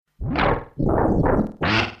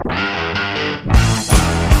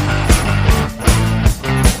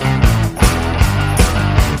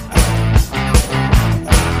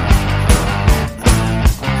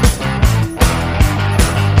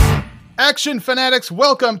Action fanatics,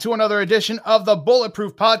 welcome to another edition of the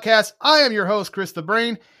Bulletproof Podcast. I am your host, Chris the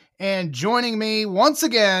Brain, and joining me once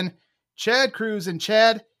again, Chad Cruz. And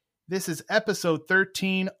Chad, this is episode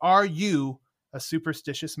 13. Are you a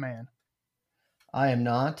superstitious man? I am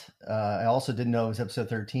not. I also didn't know it was episode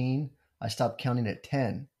 13. I stopped counting at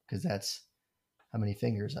 10 because that's how many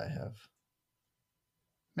fingers I have.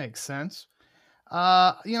 Makes sense.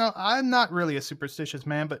 I'm not really a superstitious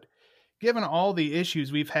man, but given all the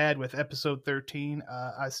issues we've had with episode 13,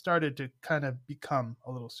 I started to kind of become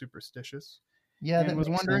a little superstitious. Yeah, and that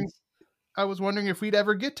makes sense. I was wondering if we'd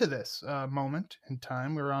ever get to this moment in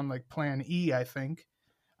time. We're on like plan E, I think.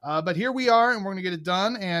 But here we are, and we're going to get it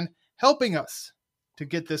done. And helping us to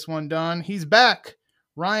get this one done, he's back.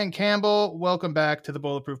 Ryan Campbell, welcome back to the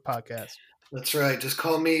Bulletproof Podcast. That's right. Just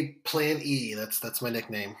call me Plan E. That's my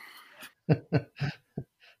nickname.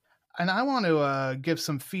 And I want to give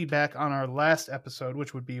some feedback on our last episode,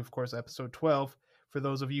 which would be, of course, episode 12, for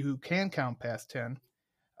those of you who can count past 10.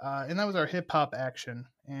 And that was our hip-hop action.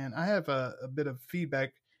 And I have a bit of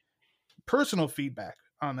feedback, personal feedback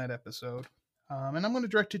on that episode. And I'm going to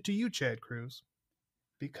direct it to you, Chad Cruz.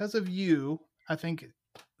 Because of you, I think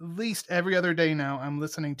at least every other day now, I'm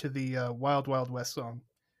listening to the Wild Wild West song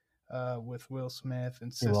with Will Smith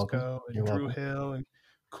and Cisco and Drew Hill and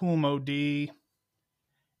Kool Moe Dee.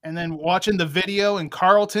 And then watching the video and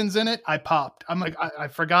Carlton's in it, I popped. I'm like, I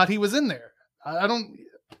forgot he was in there.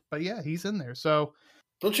 But yeah, he's in there. So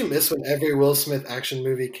don't you miss when every Will Smith action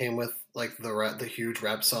movie came with like the huge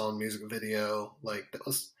rap song music video? Like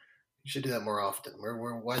you should do that more often.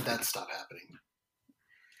 Why'd that stop happening?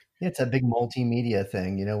 Yeah, it's a big multimedia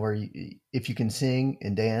thing, where if you can sing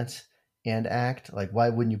and dance and act, like why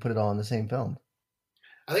wouldn't you put it all in the same film?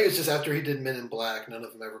 I think it's just after he did Men in Black, none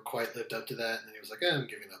of them ever quite lived up to that, and then he was like, I'm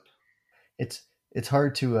giving up. It's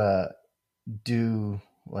hard to do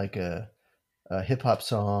like a hip hop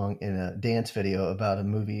song and a dance video about a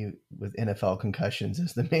movie with NFL concussions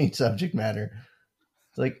as the main subject matter.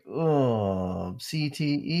 It's like, oh,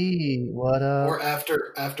 CTE, what up? Or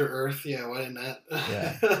After Earth, yeah. Why didn't that?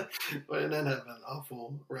 Yeah. Why didn't that have an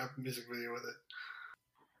awful rap music video with it?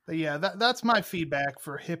 But yeah, that's my feedback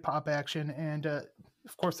for hip hop action, and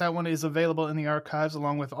of course, that one is available in the archives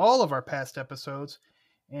along with all of our past episodes.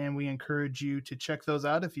 And we encourage you to check those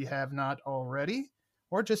out if you have not already,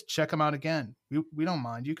 or just check them out again. We don't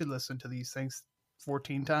mind. You could listen to these things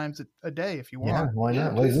 14 times a day if you want. Yeah, why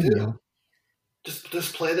not? Please do.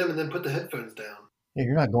 Just play them and then put the headphones down. Yeah,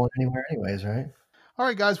 you're not going anywhere anyways, right? All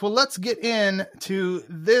right, guys. Well, let's get into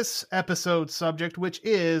this episode subject, which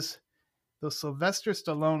is the Sylvester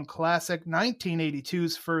Stallone classic,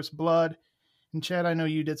 1982's First Blood. And Chad, I know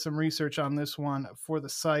you did some research on this one for the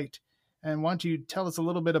site. And why don't you tell us a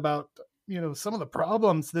little bit about, some of the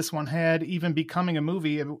problems this one had, even becoming a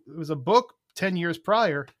movie. It was a book 10 years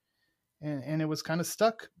prior, and it was kind of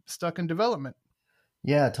stuck in development.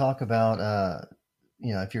 Yeah, talk about,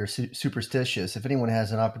 if you're superstitious, if anyone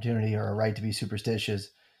has an opportunity or a right to be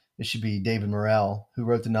superstitious, it should be David Morrell, who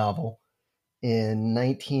wrote the novel in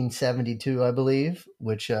 1972, I believe,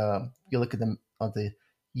 which you look at the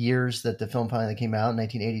years that the film finally came out in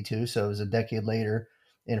 1982. So it was a decade later.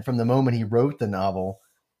 And from the moment he wrote the novel,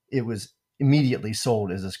 it was immediately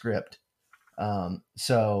sold as a script.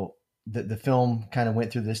 So the film kind of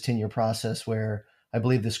went through this 10-year process where I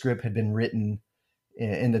believe the script had been written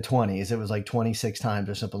in the 20s. It was like 26 times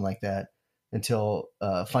or something like that until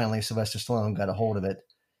finally Sylvester Stallone got a hold of it.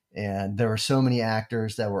 And there were so many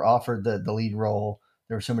actors that were offered the lead role.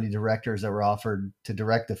 There were so many directors that were offered to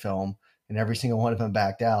direct the film, and every single one of them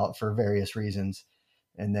backed out for various reasons.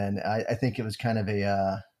 And then I think it was kind of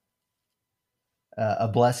a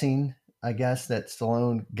blessing, I guess, that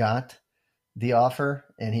Stallone got the offer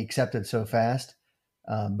and he accepted so fast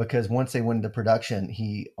because once they went into production,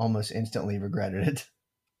 he almost instantly regretted it.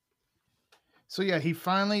 So yeah, he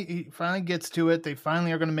finally gets to it. They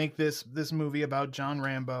finally are going to make this movie about John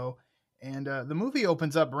Rambo, and the movie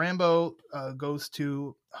opens up. Rambo goes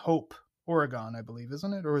to Hope, Oregon, I believe,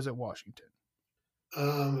 isn't it, or is it Washington?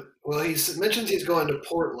 Well, he mentions he's going to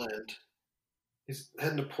Portland. He's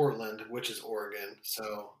heading to Portland, which is Oregon.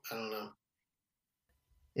 So I don't know.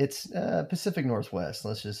 It's Pacific Northwest.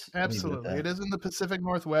 Let's just absolutely. It is in the Pacific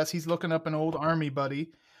Northwest. He's looking up an old army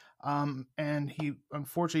buddy, and he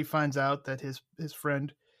unfortunately finds out that his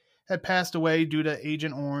friend had passed away due to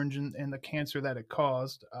Agent Orange and the cancer that it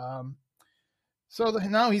caused. So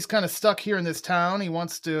now he's kind of stuck here in this town. He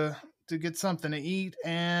wants to get something to eat,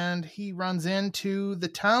 and he runs into the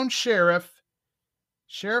town sheriff,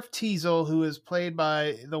 Sheriff Teasel, who is played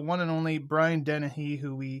by the one and only Brian Dennehy,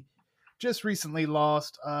 who we just recently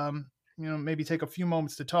lost. maybe take a few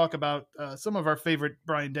moments to talk about some of our favorite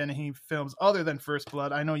Brian Dennehy films other than First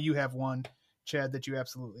Blood. I know you have one, Chad, that you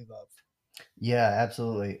absolutely love. Yeah,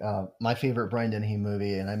 absolutely. My favorite Brian Dennehy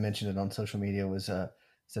movie, and I mentioned it on social media, was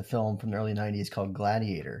it's a film from the early '90s called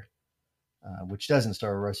Gladiator, which doesn't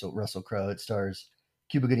star Russell Crowe. It stars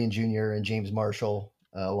Cuba Gooding Jr. and James Marshall,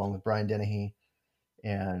 along with Brian Dennehy.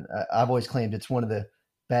 And I've always claimed it's one of the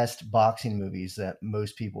best boxing movies that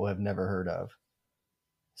most people have never heard of.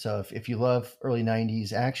 So if you love early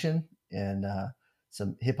 '90s action and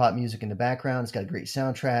some hip hop music in the background, it's got a great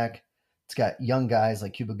soundtrack. It's got young guys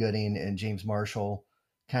like Cuba Gooding and James Marshall,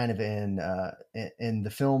 kind of in the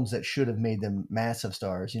films that should have made them massive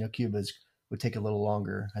stars. Cuba's would take a little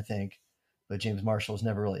longer, I think, but James Marshall's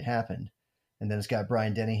never really happened. And then it's got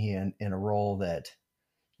Brian Dennehy in a role that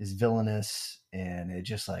is villainous, and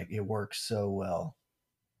it works so well.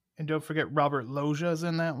 And don't forget Robert Loggia's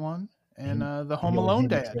in that one, and the Home He Alone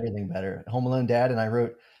makes dad. everything better. Home Alone Dad, and I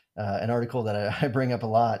wrote an article that I bring up a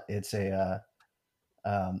lot. It's a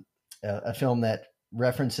film that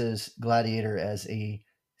references Gladiator as a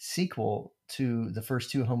sequel to the first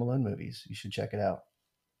two Home Alone movies. You should check it out.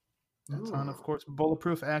 That's on, of course,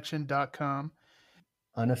 bulletproofaction.com.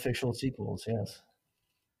 Unofficial sequels, yes.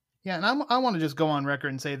 Yeah, and I want to just go on record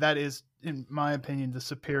and say that is, in my opinion, the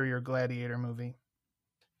superior Gladiator movie.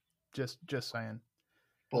 Just saying.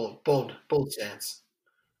 Bold stance.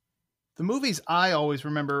 The movies I always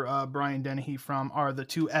remember Brian Dennehy from are the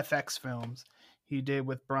two FX films he did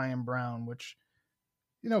with Brian Brown, which,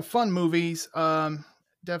 fun movies.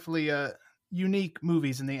 Definitely unique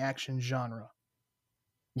movies in the action genre.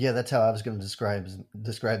 Yeah, that's how I was going to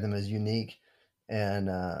describe them, as unique. And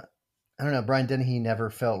I don't know, Brian Dennehy never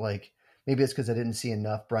felt like, maybe it's because I didn't see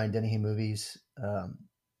enough Brian Dennehy movies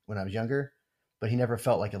when I was younger, but he never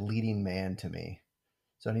felt like a leading man to me.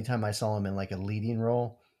 So anytime I saw him in like a leading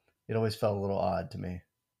role, it always felt a little odd to me.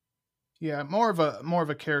 Yeah, more of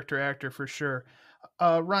a character actor for sure.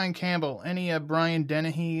 Ryan Campbell, any Brian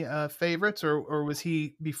Dennehy favorites, or was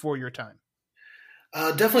he before your time?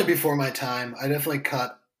 Definitely before my time. I definitely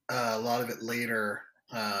caught a lot of it later,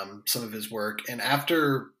 some of his work, and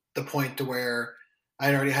after the point to where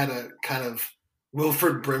I already had a kind of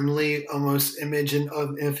Wilford Brimley almost image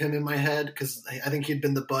of him in my head, because I think he'd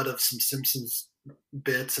been the butt of some Simpsons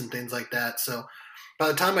bits and things like that. So by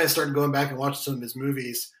the time I started going back and watching some of his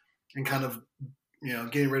movies and kind of,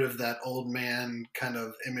 getting rid of that old man kind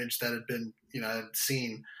of image that had been, I'd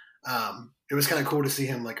seen, it was kind of cool to see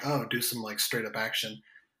him do some straight up action,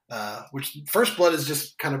 which First Blood is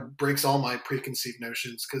just kind of breaks all my preconceived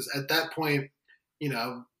notions. Cause at that point,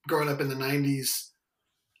 growing up in the '90s,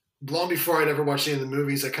 long before I'd ever watched any of the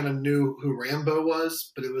movies, I kind of knew who Rambo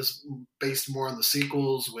was, but it was based more on the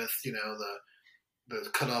sequels with, the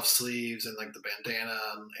cut off sleeves and the bandana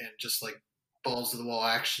and just balls to the wall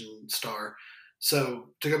action star. So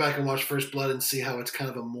to go back and watch First Blood and see how it's kind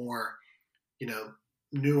of a more,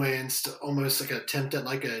 nuanced, almost like an attempt at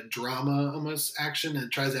a drama almost action,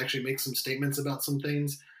 and tries to actually make some statements about some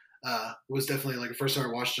things, was definitely the first time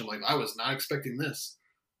I watched him, I was not expecting this.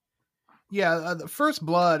 Yeah, the First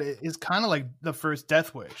Blood is kind of like the first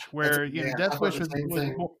Death Wish, where Death Wish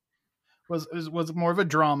was more of a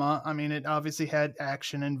drama. I mean, it obviously had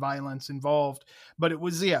action and violence involved, but it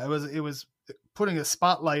was putting a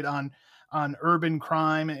spotlight on urban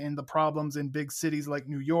crime and the problems in big cities like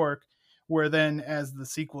New York, where then as the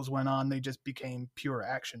sequels went on, they just became pure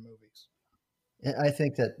action movies. I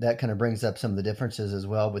think that kind of brings up some of the differences as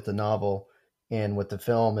well with the novel and with the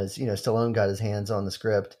film. Is Stallone got his hands on the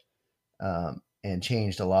script and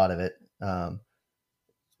changed a lot of it.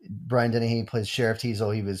 Brian Dennehy plays Sheriff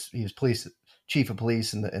Teasel. He was chief of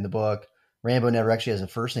police in the book. Rambo never actually has a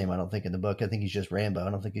first name, I don't think, in the book. I think he's just Rambo. I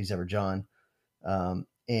don't think he's ever John.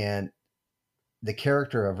 And the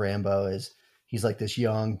character of Rambo is he's like this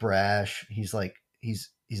young, brash. He's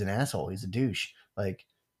an asshole. He's a douche.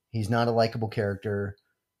 He's not a likable character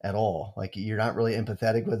at all. You're not really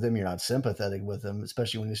empathetic with him. You're not sympathetic with him,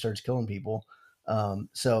 especially when he starts killing people.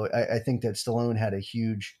 So I think that Stallone had a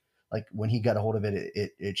huge, when he got a hold of it,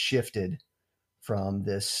 it shifted from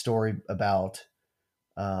this story about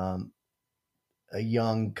a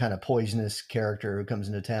young kind of poisonous character who comes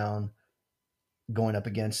into town going up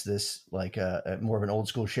against this more of an old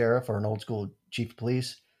school sheriff or an old school chief of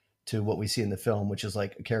police, to what we see in the film, which is a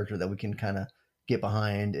character that we can kind of get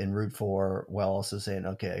behind and root for, while also saying,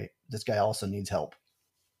 okay, this guy also needs help.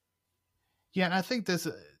 Yeah, and I think this,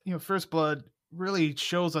 First Blood really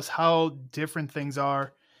shows us how different things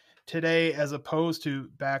are today as opposed to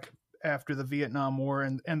back after the Vietnam War,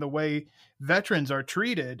 and the way veterans are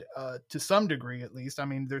treated to some degree, at least. I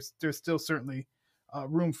mean, there's still certainly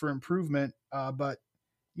room for improvement. But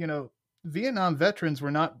you know, Vietnam veterans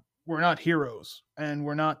were not heroes, and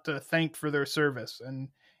were not thanked for their service,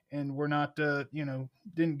 and were not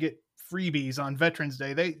didn't get freebies on Veterans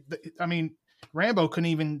Day. I mean, Rambo couldn't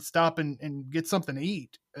even stop and get something to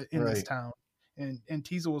eat in this Right. town, and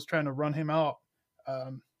Teasel was trying to run him out.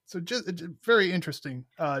 So just very interesting,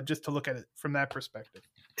 just to look at it from that perspective.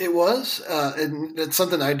 It was, and it's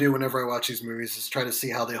something I do whenever I watch these movies is try to see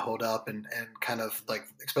how they hold up and kind of like,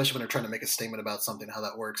 especially when they're trying to make a statement about something, how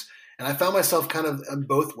that works. And I found myself kind of in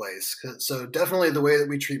both ways. So definitely the way that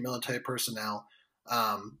we treat military personnel,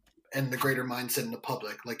 and the greater mindset in the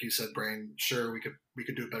public, like you said, Brain. Sure, we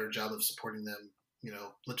could do a better job of supporting them,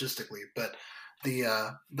 logistically, but the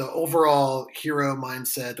overall hero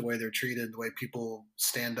mindset, the way they're treated, the way people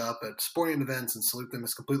stand up at sporting events and salute them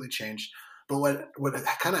has completely changed. But what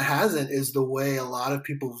kind of hasn't is the way a lot of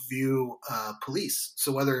people view police.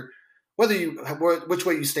 So which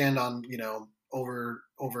way you stand on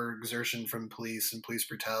over exertion from police and police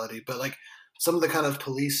brutality, but like some of the kind of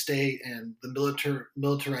police state and the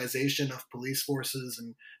militarization of police forces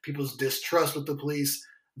and people's distrust with the police,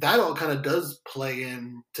 that all kind of does play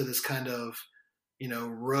into this kind of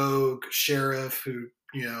rogue sheriff who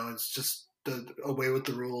is just away with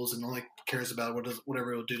the rules and only cares about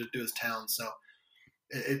whatever he'll do to do his town. So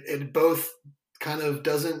it both kind of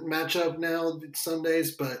doesn't match up now some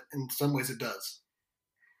days, but in some ways it does.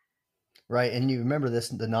 Right, and you remember this?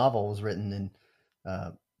 The novel was written in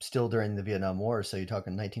still during the Vietnam War, so you're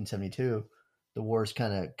talking 1972. The war's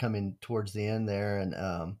kind of coming towards the end there, and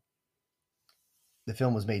the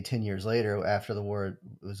film was made 10 years later after the war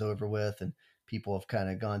was over with, and people have kind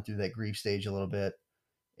of gone through that grief stage a little bit,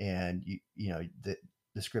 and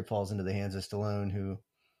the script falls into the hands of Stallone, who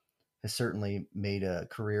has certainly made a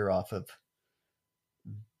career off of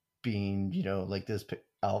being, like this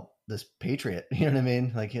patriot. You know what I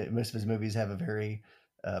mean? Like most of his movies have a very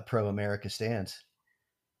pro-America stance.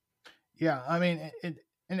 Yeah, I mean,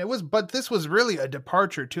 but this was really a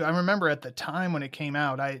departure too. I remember at the time when it came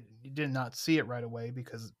out, I did not see it right away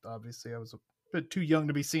because obviously I was a bit too young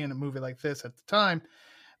to be seeing a movie like this at the time.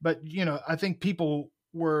 But I think people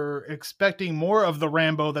were expecting more of the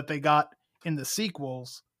Rambo that they got in the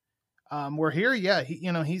sequels. Where here, yeah,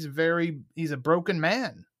 he's a broken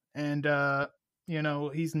man, and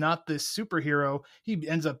he's not this superhero. He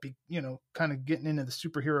ends up kind of getting into the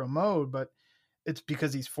superhero mode, but it's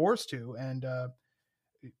because he's forced to. And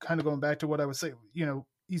kind of going back to what I was saying,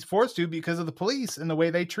 he's forced to because of the police and the way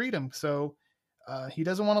they treat him. So he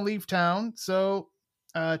doesn't want to leave town. So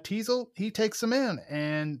Teasel, he takes him in,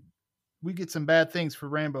 and we get some bad things for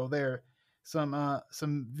Rambo there.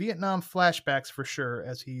 Some Vietnam flashbacks for sure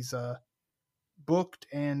as he's booked.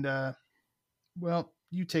 And well,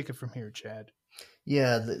 you take it from here, Chad.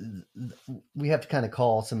 Yeah, we have to kind of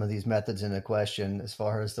call some of these methods into question as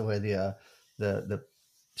far as the way the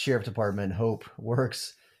sheriff department Hope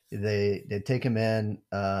works. They take him in.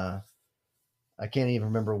 I can't even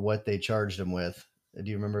remember what they charged him with. Do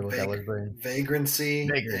you remember what that was, Brian? Vagrancy.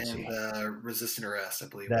 And resisting arrest, I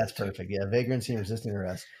believe. That's perfect. Yeah, vagrancy and resisting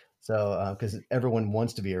arrest. So, because everyone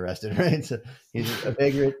wants to be arrested, right? So he's a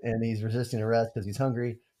vagrant and he's resisting arrest because he's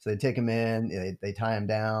hungry. So they take him in, they tie him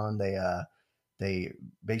down, they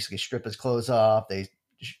basically strip his clothes off, they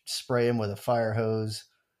spray him with a fire hose.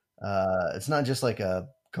 It's not just like a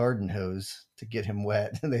garden hose to get him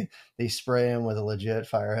wet. They spray him with a legit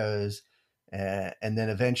fire hose, and then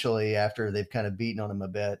eventually, after they've kind of beaten on him a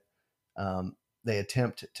bit, they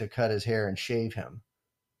attempt to cut his hair and shave him.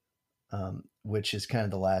 Which is kind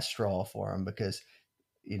of the last straw for him because,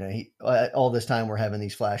 he all this time we're having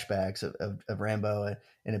these flashbacks of Rambo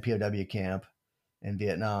in a POW camp in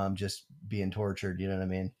Vietnam, just being tortured. You know what I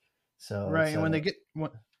mean? So right, and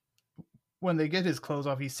when they get his clothes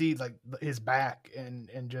off, you see like his back and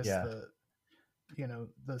just the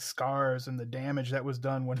scars and the damage that was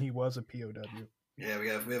done when he was a POW. Yeah, we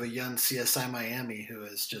have a young CSI Miami who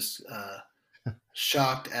is just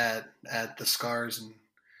shocked at the scars, and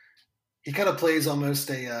he kind of plays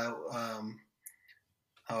almost a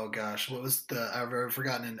oh gosh, what was I've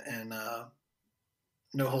forgotten in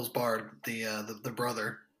No Holds Barred, the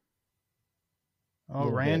brother. Oh,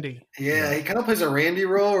 Randy. Yeah, he kind of plays a Randy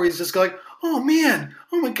role where he's just like, oh man,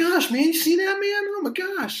 oh my gosh, man, you see that, man? Oh my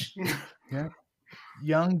gosh. Yeah.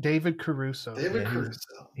 Young David Caruso.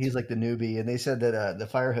 He's like the newbie, and they said that the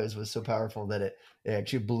fire hose was so powerful that it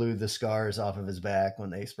actually blew the scars off of his back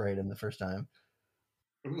when they sprayed him the first time.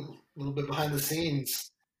 Ooh, a little bit behind the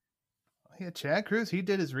scenes. Yeah, Chad Cruz, he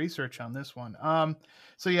did his research on this one.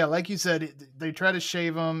 So yeah, like you said, they try to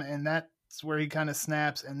shave him, and that's where he kind of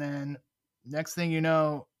snaps. And then next thing you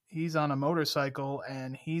know, he's on a motorcycle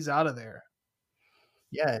and he's out of there.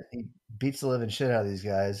 Yeah, he beats the living shit out of these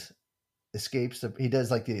guys. Escapes. He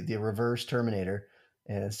does like the reverse Terminator,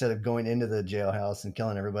 and instead of going into the jailhouse and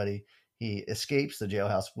killing everybody, he escapes the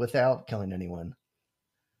jailhouse without killing anyone.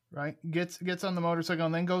 Right, gets on the motorcycle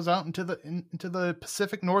and then goes out into the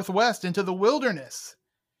Pacific Northwest, into the wilderness,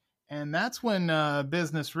 and that's when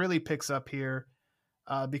business really picks up here,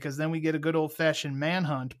 because then we get a good old fashioned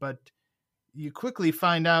manhunt. But you quickly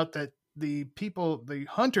find out that the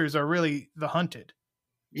hunters, are really the hunted.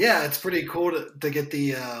 Yeah, it's pretty cool to get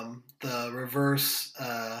the reverse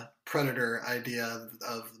predator idea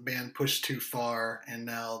of man pushed too far, and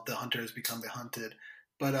now the hunter has become the hunted.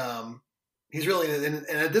 But he's really, and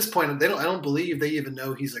at this point, I don't believe they even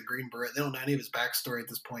know he's a Green Beret. They don't know any of his backstory at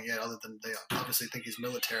this point yet, other than they obviously think he's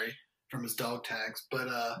military from his dog tags. But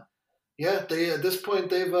yeah, they at this point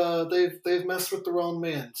they've messed with the wrong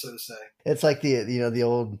man, so to say. It's like the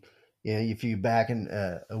old, if you back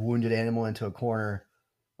a wounded animal into a corner,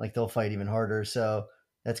 like they'll fight even harder. So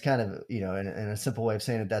that's kind of, in a simple way of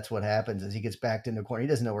saying it, that's what happens is he gets backed into a corner. He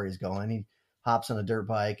doesn't know where he's going. He hops on a dirt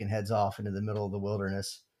bike and heads off into the middle of the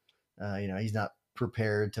wilderness. He's not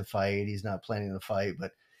prepared to fight. He's not planning to fight,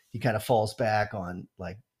 but he kind of falls back on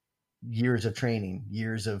like years of training,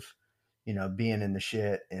 years of, being in the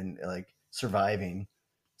shit and like surviving.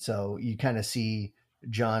 So you kind of see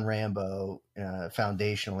John Rambo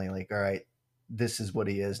foundationally like, all right, this is what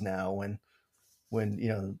he is now when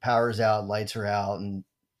the power's out, lights are out, and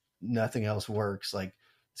nothing else works. Like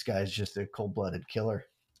this guy's just a cold-blooded killer.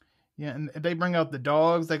 Yeah, and they bring out the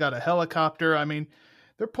dogs. They got a helicopter. I mean,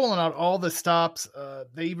 they're pulling out all the stops.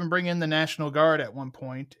 They even bring in the National Guard at one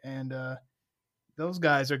point, and those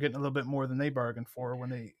guys are getting a little bit more than they bargained for when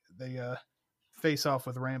they face off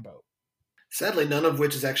with Rambo. Sadly, none of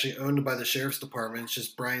which is actually owned by the sheriff's department. It's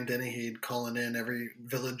just Brian Dennehy calling in every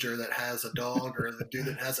villager that has a dog or the dude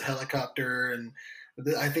that has a helicopter. And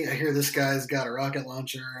I think I hear this guy's got a rocket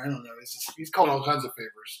launcher. I don't know. He's calling all kinds of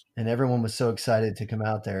favors. And everyone was so excited to come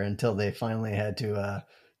out there until they finally had to,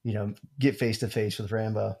 get face to face with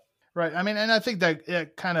Rambo. Right. I mean, and I think that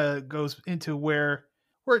it kind of goes into where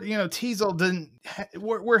Teasle didn't,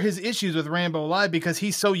 where his issues with Rambo lie, because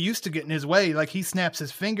he's so used to getting his way. Like he snaps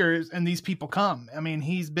his fingers and these people come. I mean,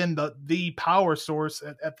 he's been the power source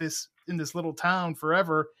in this little town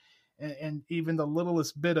forever. And even the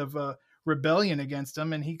littlest bit of rebellion against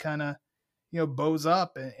him, and he kind of, bows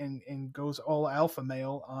up and goes all alpha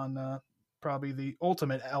male on probably the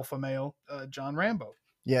ultimate alpha male, John Rambo.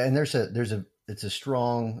 Yeah. And it's a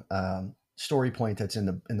strong story point that's in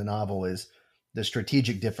the novel is the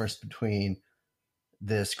strategic difference between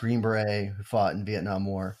this Green Beret who fought in Vietnam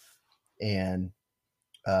War and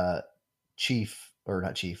Sheriff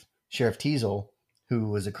Teasle, who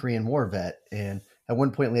was a Korean War vet. And at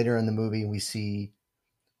one point later in the movie, we see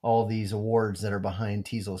all these awards that are behind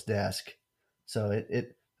Teasle's desk. So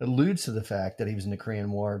it alludes to the fact that he was in the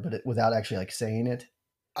Korean War, but without actually like saying it.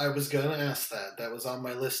 I was going to ask that. That was on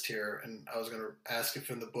my list here. And I was going to ask if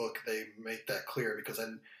in the book they make that clear, because I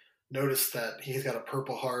noticed that he's got a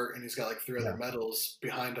Purple Heart and he's got like 3 other medals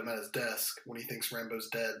behind him at his desk when he thinks Rambo's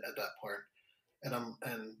dead at that point.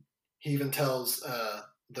 And he even tells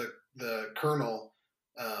the colonel,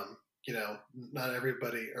 not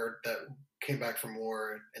everybody or that came back from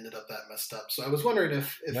war ended up that messed up. So I was wondering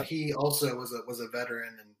if he also was a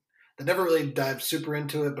veteran, and they never really dived super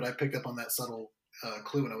into it, but I picked up on that subtle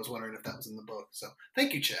clue, and I was wondering if that was in the book. So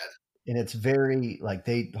thank you, Chad. And it's very like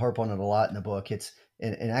they harp on it a lot in the book. It's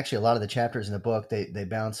and actually a lot of the chapters in the book they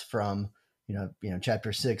bounce from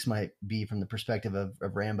chapter 6 might be from the perspective of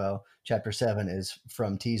Rambo. Chapter 7 is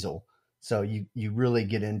from Teasle. So you really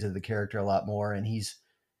get into the character a lot more. And he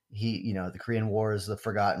the Korean War is the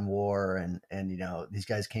forgotten war, and these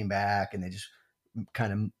guys came back and they just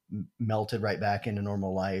kind of melted right back into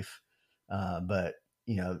normal life. But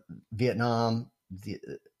Vietnam, the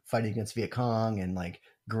fighting against Viet Cong and like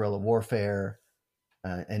guerrilla warfare.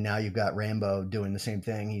 And now you've got Rambo doing the same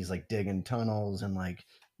thing. He's like digging tunnels and like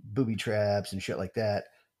booby traps and shit like that.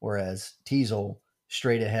 Whereas Teasle,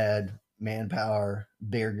 straight ahead, manpower,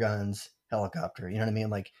 bigger guns, helicopter. You know what I mean?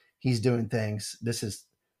 Like he's doing things. This is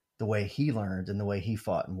the way he learned and the way he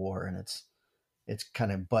fought in war. And it's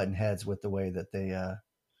kind of butting heads with the way that they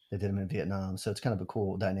did him in Vietnam. So it's kind of a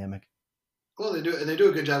cool dynamic. Well, they do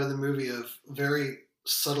a good job in the movie of very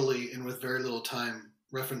subtly and with very little time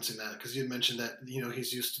referencing that, because you mentioned that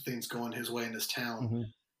he's used to things going his way in his town. Mm-hmm.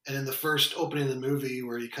 And in the first opening of the movie,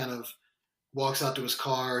 where he kind of walks out to his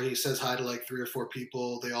car, he says hi to like 3 or 4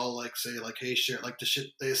 people. They all like say like, "Hey, shit!" Like the shit.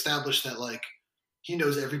 They establish that like he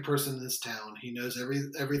knows every person in this town. He knows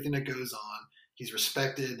everything that goes on. He's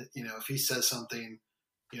respected. You know, if he says something,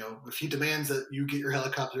 you know, if he demands that you get your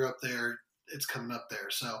helicopter up there, it's coming up there.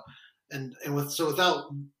 So, without,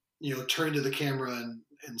 you know, turning to the camera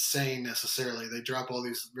and saying necessarily, they drop all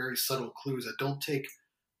these very subtle clues that don't take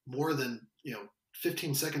more than, you know,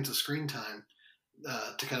 15 seconds of screen time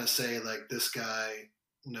to kind of say, like, this guy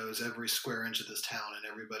knows every square inch of this town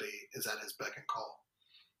and everybody is at his beck and call.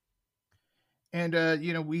 And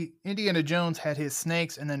you know, Indiana Jones had his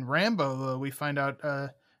snakes, and then Rambo, we find out,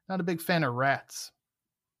 not a big fan of rats.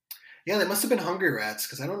 Yeah, they must have been hungry rats,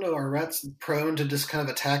 because I don't know, are rats prone to just kind of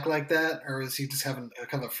attack like that, or is he just having a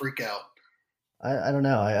kind of a freak out? I don't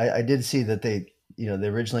know. I did see that they, you know,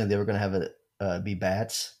 originally they were going to have it be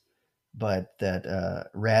bats, but that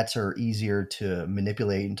rats are easier to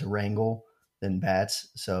manipulate and to wrangle than bats.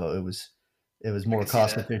 So it was more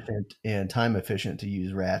cost efficient and time efficient to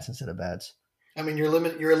use rats instead of bats. I mean,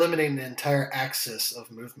 you're eliminating the entire axis of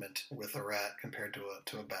movement with a rat compared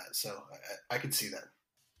to a bat. So I could see that.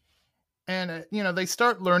 And you know, they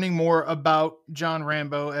start learning more about John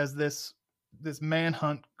Rambo as this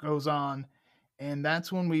manhunt goes on, and that's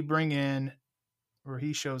when we bring in, or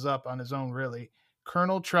he shows up on his own, really,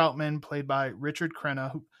 Colonel Troutman, played by Richard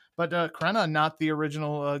Crenna. But Crenna, not the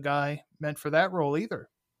original guy meant for that role either.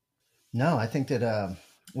 No, I think that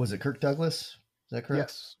was it Kirk Douglas? Is that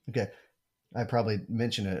correct? Yes. Okay. I probably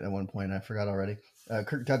mentioned it at one point. I forgot already.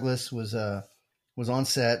 Kirk Douglas was on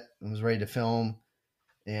set and was ready to film,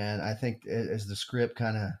 and I think as the script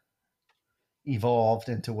kind of evolved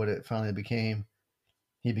into what it finally became,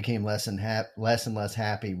 he became less and less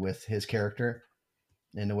happy with his character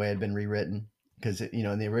and the way it had been rewritten. Because you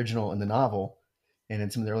know, in the novel, and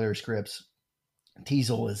in some of the earlier scripts,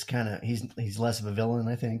 Teasel is kind of he's less of a villain,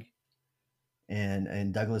 I think,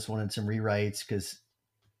 and Douglas wanted some rewrites because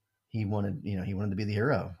he wanted to be the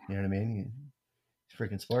hero. You know what I mean? He's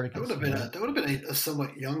freaking Spartacus. That would have been a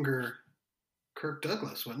somewhat younger Kirk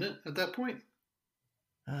Douglas, wouldn't it? At that point,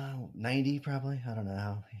 90 probably. I don't know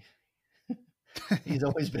how. He's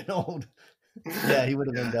always been old. Yeah, he would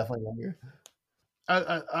have been definitely younger.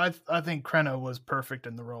 I think Crenna was perfect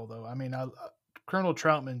in the role, though. I mean, Colonel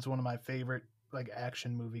Troutman's one of my favorite like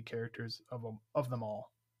action movie characters of them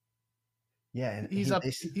all. Yeah, and he's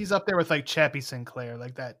up there with like Chappie Sinclair,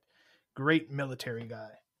 like that great military guy.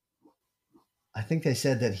 I think they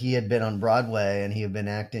said that he had been on Broadway and he had been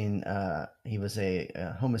acting. He was a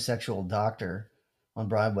homosexual doctor on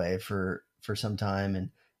Broadway for some time, and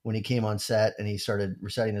when he came on set and he started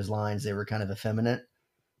reciting his lines, they were kind of effeminate.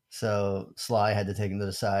 So Sly had to take him to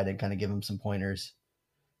the side and kind of give him some pointers.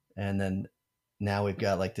 And then now we've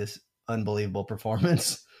got like this unbelievable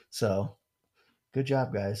performance. So good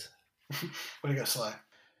job, guys. What do you got, Sly?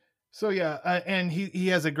 So yeah, and he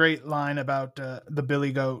has a great line about the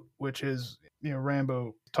billy goat, which is, you know,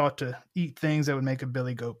 Rambo taught to eat things that would make a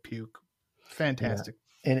billy goat puke. Fantastic.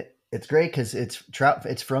 Yeah. And it's great because it's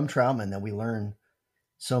from Troutman that we learn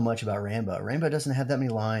so much about Rambo. Rambo doesn't have that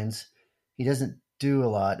many lines. He doesn't do a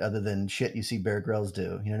lot other than shit you see Bear Grylls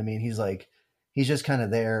do. You know what I mean? He's just kind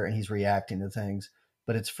of there and he's reacting to things.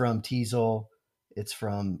 But it's from Teasel, it's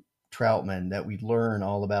from Troutman that we learn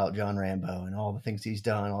all about John Rambo and all the things he's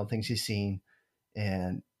done, all the things he's seen,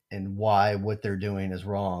 and why what they're doing is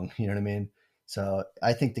wrong. You know what I mean? So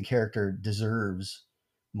I think the character deserves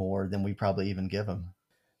more than we probably even give him.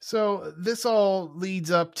 So this all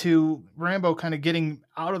leads up to Rambo kind of getting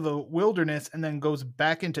out of the wilderness and then goes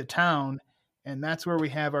back into town. And that's where we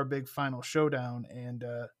have our big final showdown. And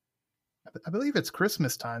I believe it's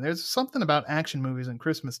Christmas time. There's something about action movies in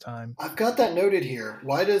Christmas time. I've got that noted here.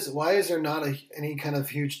 Why is there not any kind of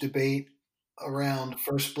huge debate around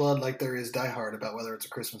First Blood like there is Die Hard about whether it's a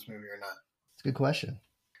Christmas movie or not? It's a good question.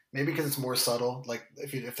 Maybe because it's more subtle. Like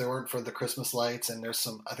if there weren't for the Christmas lights, and there's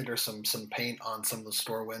some paint on some of the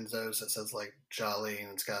store windows that says like Jolly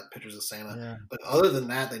and it's got pictures of Santa. Yeah. But other than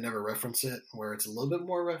that, they never reference it. Where it's a little bit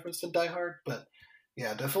more referenced in Die Hard. But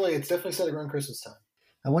yeah, it's definitely set around Christmas time.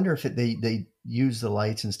 I wonder if they use the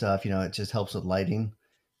lights and stuff. You know, it just helps with lighting.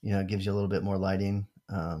 You know, it gives you a little bit more lighting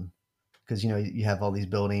because you know you have all these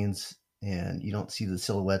buildings and you don't see the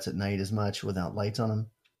silhouettes at night as much without lights on them.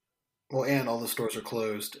 Well, and all the stores are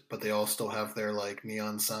closed, but they all still have their like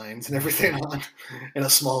neon signs and everything on in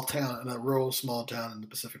a rural small town in the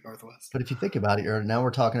Pacific Northwest. But if you think about it, now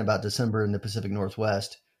we're talking about December in the Pacific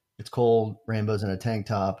Northwest. It's cold. Rambo's in a tank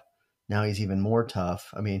top. Now he's even more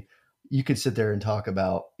tough. I mean, you could sit there and talk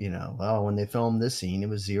about, you know, well, when they filmed this scene, it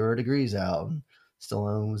was 0 degrees out. And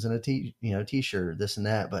Stallone was in a t-shirt, this and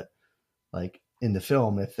that. But like in the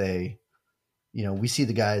film, if they, you know, we see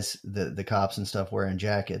the guys, the cops and stuff wearing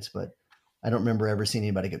jackets, but I don't remember ever seeing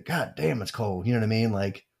anybody go, God damn, it's cold. You know what I mean?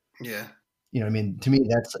 Like, yeah. You know, I mean, to me,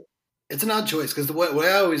 that's It's an odd choice because what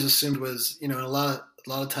I always assumed was, a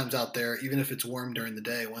lot of times out there, even if it's warm during the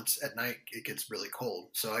day, once at night it gets really cold.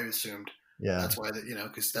 So I assumed yeah, that's why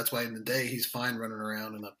because that's why in the day he's fine running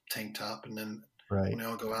around in a tank top, and then right. when they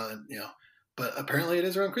all go out and but apparently it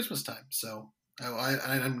is around Christmas time. So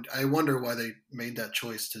I wonder why they made that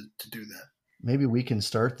choice to do that. Maybe we can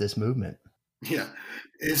start this movement. Yeah,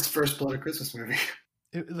 it's First Blood a Christmas movie.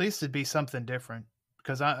 At least it'd be something different,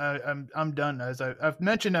 because I'm done. As I've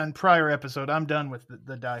mentioned on prior episode, I'm done with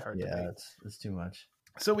the Die Hard Yeah, debate. it's too much.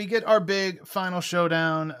 So we get our big final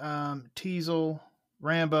showdown. Teasel,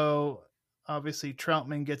 Rambo, obviously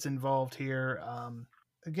Troutman gets involved here.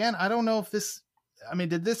 Again, I don't know if this. I mean,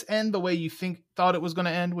 did this end the way you thought it was going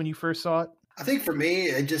to end when you first saw it? I think for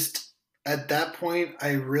me, at that point,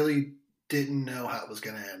 I really didn't know how it was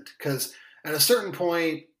going to end, because at a certain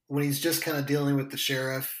point, when he's just kind of dealing with the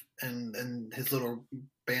sheriff and his little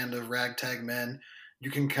band of ragtag men,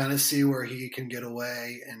 you can kind of see where he can get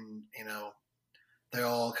away, and they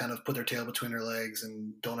all kind of put their tail between their legs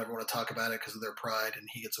and don't ever want to talk about it because of their pride, and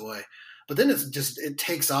he gets away. But then it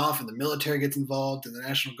takes off, and the military gets involved, and the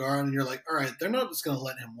National Guard, and you're like, all right, they're not just going to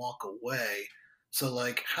let him walk away. So,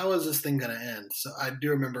 like, how is this thing going to end? So I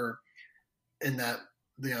do remember in that,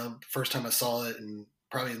 first time I saw it, and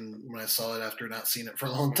probably when I saw it after not seeing it for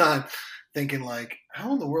a long time, thinking, like,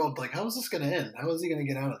 how in the world, like, how is this going to end? How is he going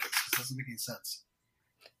to get out of this? This doesn't make any sense.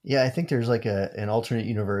 Yeah, I think there's like an alternate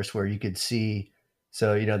universe where you could see.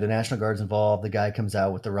 So, the National Guard's involved. The guy comes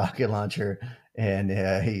out with the rocket launcher, and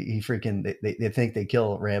he freaking they think they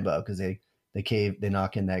kill Rambo because they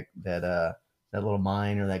knock in that little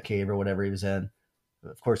mine or that cave or whatever he was in.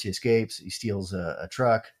 Of course, he escapes. He steals a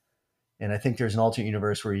truck, and I think there's an alternate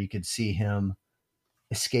universe where you could see him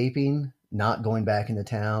escaping, not going back into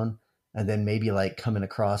town, and then maybe like coming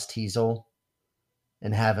across Teasel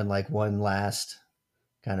and having like one last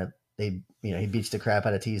kind of he beats the crap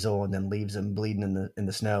out of Teasel and then leaves him bleeding in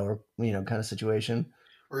the snow, or kind of situation.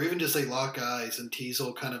 Or even just like lock eyes and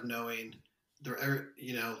Teasel kind of knowing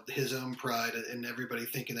his own pride and everybody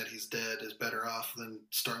thinking that he's dead is better off than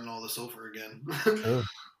starting all this over again. Sure.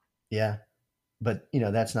 Yeah, but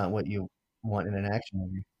that's not what you want in an action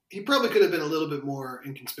movie. He probably could have been a little bit more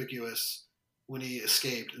inconspicuous when he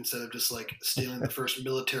escaped, instead of just like stealing the first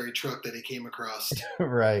military truck that he came across.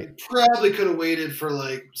 Right. He probably could have waited for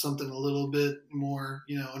like something a little bit more,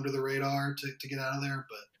 under the radar to get out of there.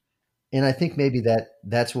 But and I think maybe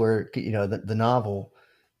that's where the novel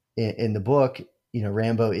in the book,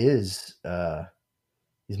 Rambo is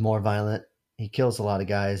he's more violent. He kills a lot of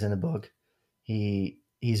guys in the book.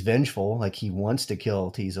 He's vengeful, like he wants to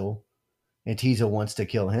kill Teasel, and Teasel wants to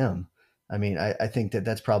kill him. I mean, I think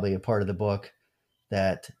that's probably a part of the book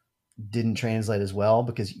that didn't translate as well,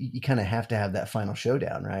 because you kind of have to have that final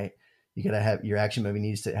showdown, right? You got to have your action movie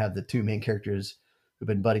needs to have the two main characters who've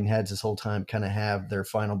been butting heads this whole time kind of have their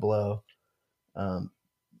final blow.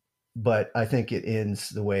 But I think it ends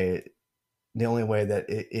the only way that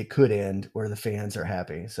it could end, where the fans are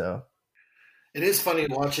happy. So it is funny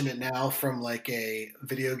watching it now from like a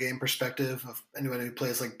video game perspective of anyone who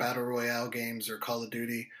plays like Battle Royale games or Call of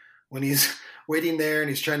Duty, when he's waiting there and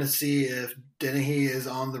he's trying to see if Dennehy is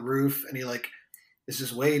on the roof, and he like is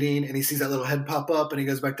just waiting, and he sees that little head pop up and he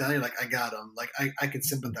goes back down. You're like, I got him. Like I can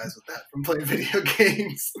sympathize with that from playing video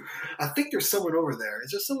games. I think there's someone over there.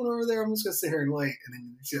 Is there someone over there? I'm just gonna sit here and wait. And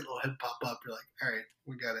then you see that little head pop up. You're like, all right,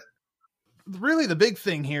 we got it. Really, the big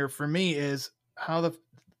thing here for me is how the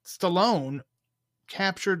Stallone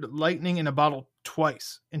captured lightning in a bottle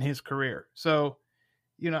twice in his career. So,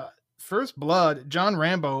 First Blood, John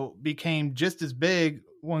Rambo became just as big,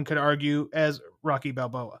 one could argue, as Rocky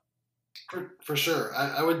Balboa. For sure.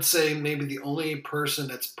 I would say maybe the only person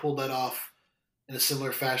that's pulled that off in a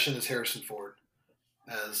similar fashion is Harrison Ford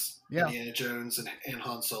as Indiana Jones and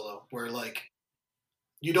Han Solo, where like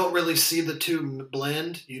you don't really see the two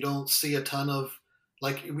blend. You don't see a ton of,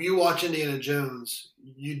 like, if you watch Indiana Jones,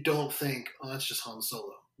 you don't think, oh, that's just Han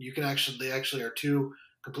Solo. They actually are two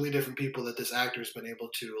completely different people that this actor's been able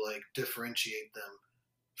to like differentiate them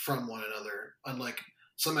from one another. Unlike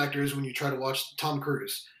some actors, when you try to watch Tom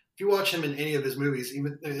Cruise, if you watch him in any of his movies,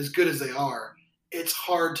 even as good as they are, it's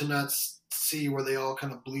hard to not see where they all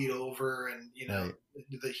kind of bleed over, and Right.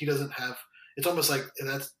 that he doesn't have. It's almost like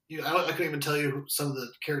that's. I couldn't even tell you who some of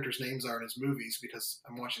the characters' names are in his movies because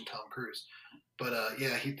I'm watching Tom Cruise. But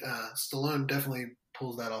Stallone definitely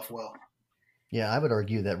pulls that off well. Yeah, I would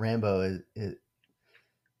argue that Rambo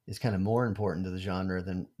is kind of more important to the genre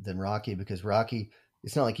than Rocky, because Rocky,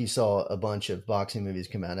 it's not like you saw a bunch of boxing movies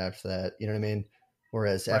come out after that. You know what I mean?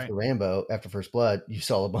 Whereas after Rambo, after First Blood, you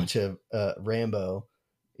saw a bunch of Rambo,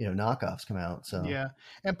 knockoffs come out. So Yeah.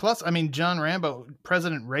 And plus, I mean, John Rambo,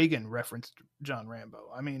 President Reagan referenced John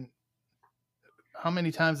Rambo. I mean, how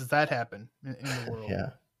many times has that happened in the world? yeah.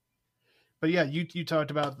 But yeah, you talked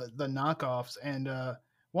about the knockoffs, and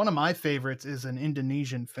one of my favorites is an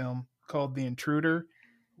Indonesian film called The Intruder,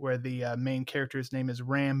 where the main character's name is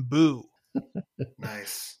Rambo.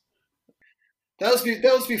 Nice. That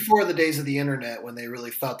was before the days of the internet, when they really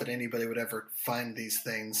thought that anybody would ever find these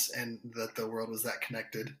things and that the world was that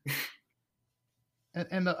connected.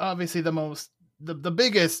 And obviously the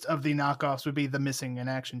biggest of the knockoffs would be the Missing in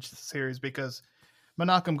Action series, because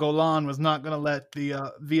Menachem Golan was not going to let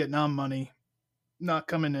the Vietnam money not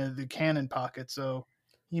come into the Cannon pocket, so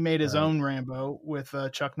he made his own Rambo with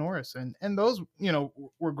Chuck Norris, and those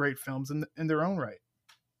were great films in their own right.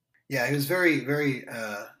 Yeah, he was very, very.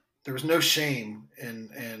 There was no shame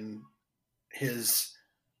in his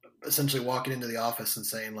essentially walking into the office and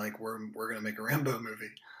saying, like, we're going to make a Rambo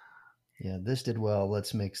movie. Yeah, this did well.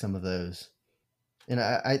 Let's make some of those. And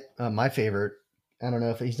I my favorite, I don't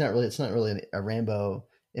know if it's not really a Rambo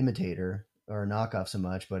imitator or a knockoff so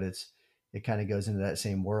much, but it kind of goes into that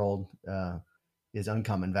same world, is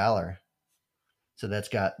Uncommon Valor. So that's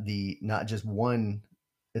got it's not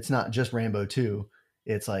just Rambo 2.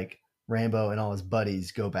 It's like Rambo and all his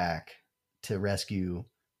buddies go back to rescue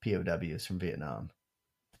POWs from Vietnam.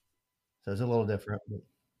 So it's a little different.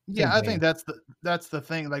 Yeah, I think that's the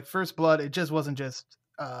thing. Like First Blood, it just wasn't just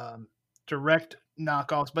direct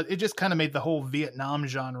knockoffs, but it just kind of made the whole Vietnam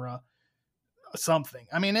genre something.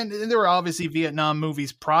 I mean, and there were obviously Vietnam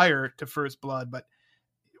movies prior to First Blood, but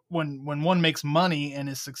when one makes money and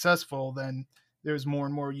is successful, then there's more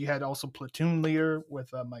and more. You had also Platoon Leader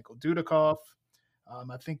with Michael Dudikoff.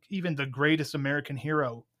 I think even The Greatest American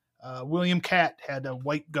Hero, William Catt had a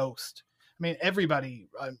White Ghost. I mean, everybody.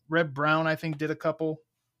 Reb Brown, I think, did a couple.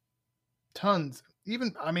 Tons.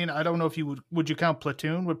 Even, I mean, I don't know if you would you count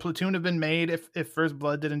Platoon? Would Platoon have been made if First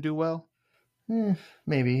Blood didn't do well?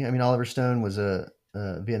 Maybe. I mean, Oliver Stone was a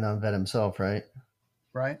Vietnam vet himself, right?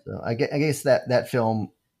 Right. So I guess that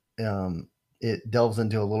film, it delves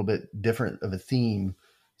into a little bit different of a theme.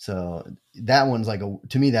 So that one's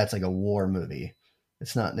to me, that's like a war movie.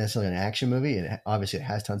 It's not necessarily an action movie. Obviously it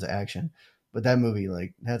has tons of action, but that movie,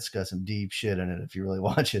 like, that's got some deep shit in it if you really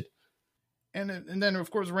watch it. And then of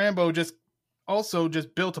course Rambo just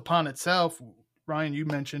built upon itself. Ryan, you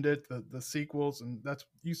mentioned it, the sequels, and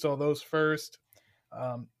you saw those first.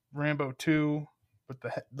 Rambo 2 with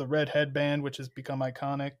the red headband, which has become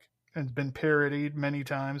iconic and has been parodied many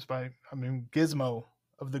times by, I mean, Gizmo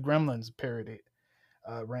of the Gremlins parodied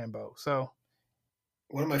Rambo. So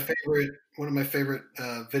one of my favorite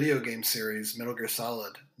video game series, Metal Gear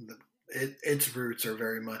Solid. Its roots are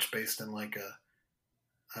very much based in like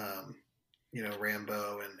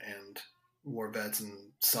Rambo and war vets and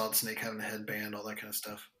Solid Snake having a headband, all that kind of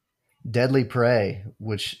stuff. Deadly Prey,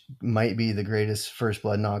 which might be the greatest First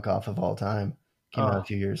Blood knockoff of all time, came out a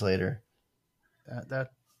few years later.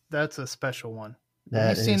 That's a special one.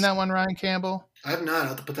 Have you seen that one, Ryan Campbell? I have not. I'll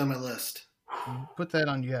have to put that on my list. Put that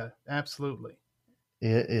on, yeah, absolutely.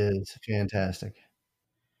 It is fantastic.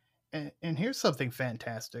 And here's something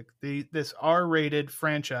fantastic. This R-rated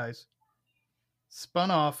franchise spun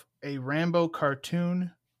off a Rambo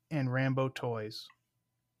cartoon and Rambo toys.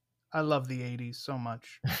 I love the 80s so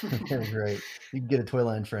much. They're great. You could get a toy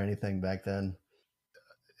line for anything back then.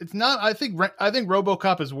 It's not, I think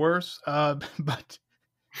RoboCop is worse, but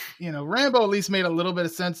Rambo at least made a little bit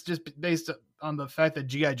of sense just based on the fact that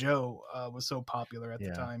G.I. Joe was so popular at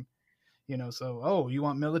the time. So, you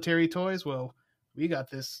want military toys? Well, we got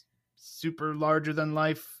this super larger than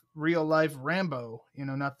life, real life Rambo,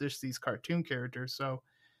 not just these cartoon characters. So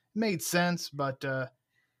it made sense, but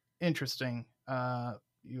interesting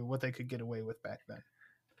what they could get away with back then.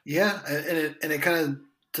 Yeah, and it kind of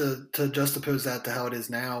to juxtapose that to how it is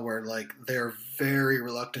now, where like they're very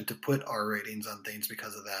reluctant to put R ratings on things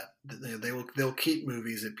because of that. They'll keep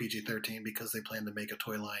movies at PG-13 because they plan to make a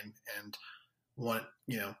toy line and want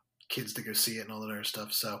kids to go see it and all that other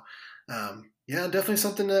stuff. So definitely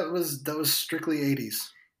something that was strictly 80s.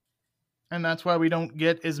 And that's why we don't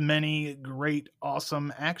get as many great,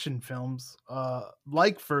 awesome action films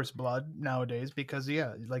like First Blood nowadays, because,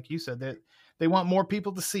 like you said, they want more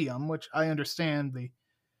people to see them, which I understand the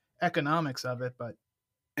economics of it. But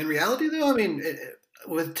in reality, though, I mean,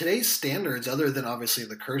 with today's standards, other than obviously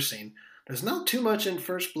the cursing, there's not too much in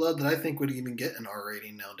First Blood that I think would even get an R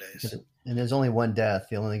rating nowadays. And there's only one death.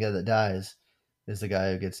 The only guy that dies is the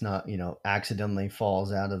guy who gets accidentally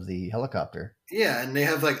falls out of the helicopter. Yeah, and they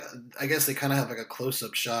have I guess they kind of have like a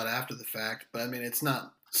close-up shot after the fact, but I mean, it's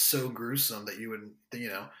not so gruesome that you would,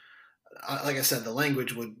 like I said, the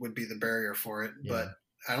language would be the barrier for it, Yeah. but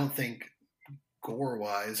I don't think gore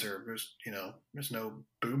wise or there's no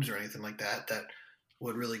boobs or anything like that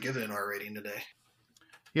would really give it an R rating today.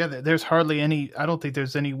 Yeah, there's hardly any. I don't think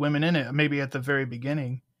there's any women in it. Maybe at the very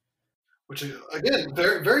beginning. Which again,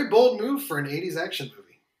 very very bold move for an '80s action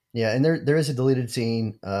movie. Yeah, and there is a deleted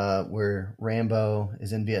scene where Rambo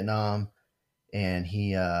is in Vietnam, and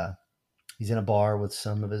he's in a bar with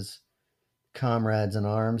some of his comrades in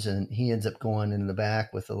arms, and he ends up going into the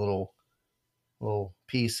back with a little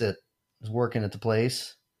piece that is working at the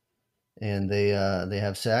place, and they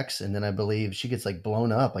have sex, and then I believe she gets like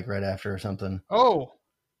blown up like right after or something. Oh,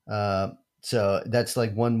 so that's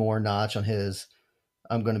like one more notch on his.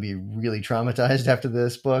 I'm going to be really traumatized after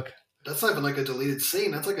this book. That's not even like a deleted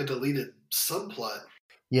scene. That's like a deleted subplot.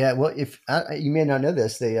 Yeah, well, if you may not know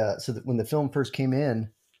this, they so that when the film first came in,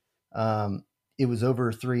 it was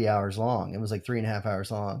over 3 hours long. It was like 3.5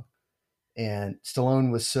 hours long, and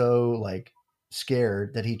Stallone was so like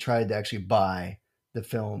scared that he tried to actually buy the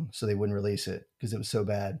film so they wouldn't release it because it was so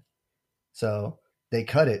bad. So they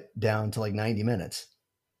cut it down to like 90 minutes.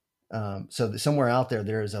 So somewhere out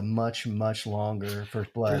there is a much longer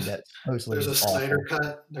First Blood. There's a Snyder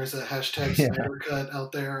cut. There's a hashtag Snyder cut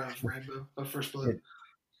out there of Rambo of First Blood,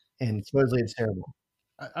 and supposedly it's terrible.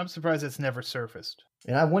 I'm surprised it's never surfaced.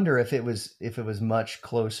 And I wonder if it was much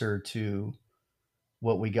closer to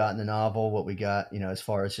what we got in the novel, what we got, as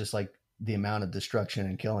far as just like the amount of destruction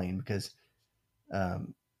and killing. Because I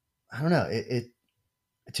don't know, it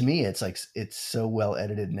to me it's like it's so well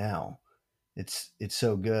edited now. It's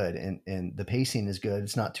so good, and the pacing is good.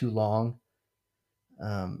 It's not too long.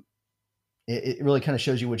 It really kind of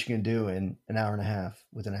shows you what you can do in an hour and a half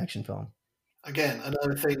with an action film. Again,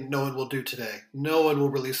 another thing no one will do today. No one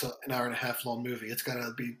will release an hour and a half long movie. It's got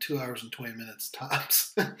to be 2 hours and 20 minutes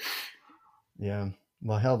tops. Yeah.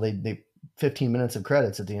 Well, hell, they 15 minutes of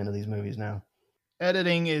credits at the end of these movies now.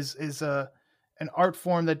 Editing is an art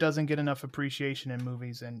form that doesn't get enough appreciation in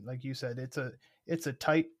movies, and like you said, it's a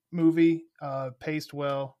tight movie, paced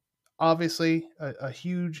well. Obviously, a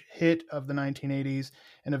huge hit of the 1980s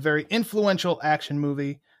and a very influential action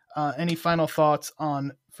movie. Any final thoughts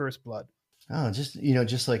on First Blood? Oh, just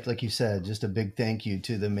like you said, just a big thank you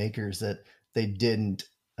to the makers that they didn't,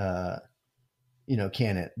 can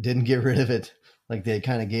it, didn't get rid of it. Like they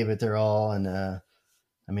kind of gave it their all. And, I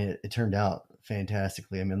mean, it turned out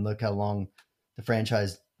fantastically. I mean, look how long the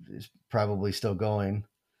franchise is probably still going.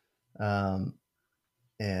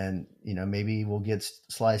 And, maybe we'll get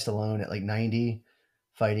Sly Stallone at like 90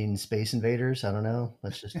 fighting space invaders. I don't know.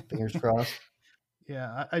 Let's just fingers crossed.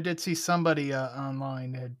 Yeah, I did see somebody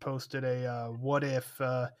online had posted a what if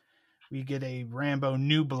we get a Rambo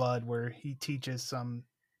New Blood where he teaches some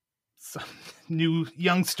new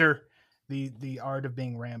youngster the art of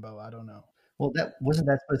being Rambo. I don't know. Well, that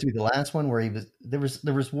supposed to be the last one where there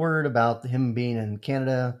was word about him being in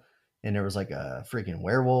Canada and there was like a freaking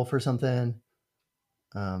werewolf or something.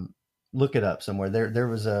 Look it up somewhere. There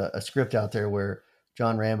was a script out there where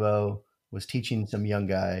John Rambo was teaching some young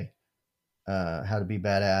guy how to be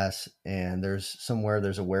badass, and there's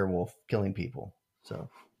a werewolf killing people. So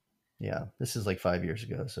yeah, this is like 5 years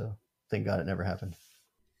ago, so thank God it never happened.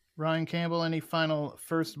 Ryan Campbell, any final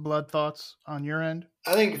First Blood thoughts on your end?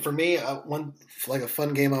 I think for me, one like a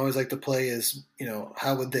fun game I always like to play is,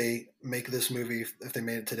 how would they make this movie if they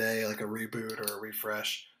made it today, like a reboot or a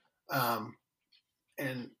refresh?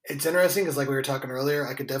 And it's interesting because, like we were talking earlier,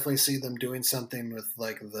 I could definitely see them doing something with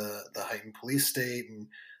like the heightened police state. And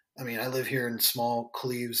I mean, I live here in small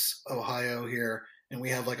Cleves, Ohio here, and we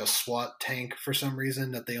have like a SWAT tank for some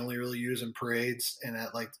reason that they only really use in parades and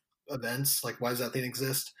at like events. Like, why does that thing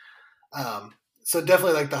exist? So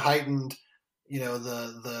definitely like the heightened,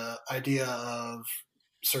 the idea of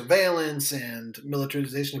surveillance and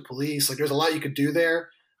militarization of police. Like, there's a lot you could do there,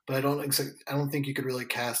 but I don't think you could really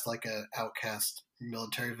cast like an outcast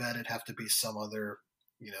military vet. It'd have to be some other,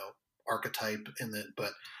 archetype in it.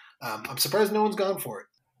 But I'm surprised no one's gone for it.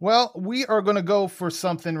 Well, we are going to go for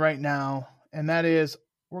something right now, and that is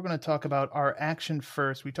we're going to talk about our action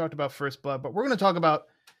first. We talked about First Blood, but we're going to talk about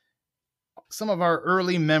some of our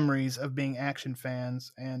early memories of being action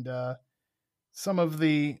fans and some of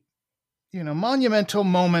the, monumental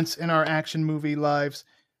moments in our action movie lives.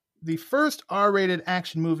 The first R-rated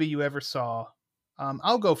action movie you ever saw.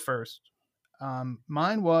 I'll go first.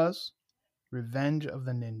 Mine was Revenge of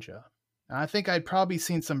the Ninja. Now, I think I'd probably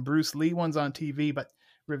seen some Bruce Lee ones on TV, but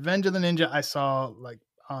Revenge of the Ninja I saw like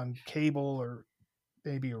on cable or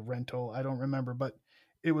maybe a rental. I don't remember, but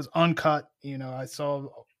it was uncut. I saw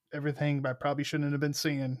everything I probably shouldn't have been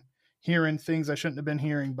seeing, hearing things I shouldn't have been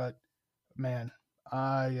hearing. But man,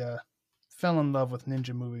 I fell in love with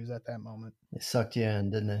ninja movies at that moment. They sucked you in,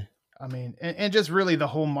 didn't they? I mean, and just really the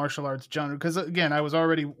whole martial arts genre. Because again, I was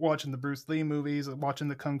already watching the Bruce Lee movies, watching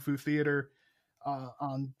the Kung Fu Theater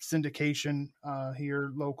on syndication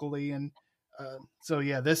here locally, and so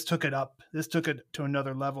yeah, this took it up. This took it to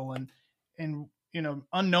another level, and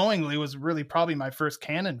unknowingly was really probably my first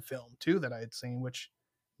canon film too that I had seen, which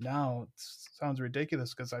now sounds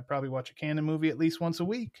ridiculous because I probably watch a canon movie at least once a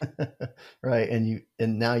week. Right, and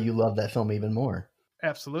now you love that film even more.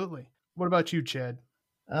 Absolutely. What about you, Chad?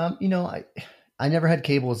 I never had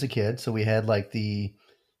cable as a kid, so we had like the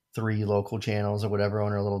 3 local channels or whatever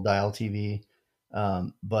on our little dial TV.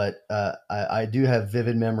 But I do have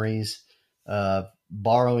vivid memories of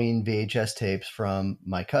borrowing VHS tapes from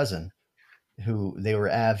my cousin, who they were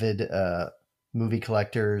avid movie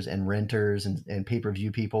collectors and renters and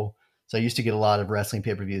pay-per-view people. So I used to get a lot of wrestling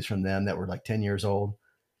pay-per-views from them that were like 10 years old.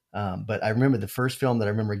 But I remember the first film that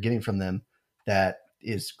I remember getting from them that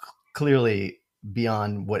is clearly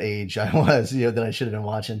beyond what age I was, that I should have been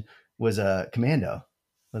watching, was Commando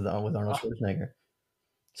with Arnold Schwarzenegger.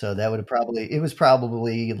 So that it was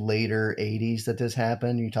probably later 80s that this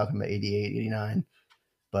happened. You're talking about 88, 89.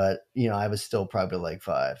 But, I was still probably like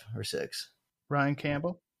 5 or 6. Ryan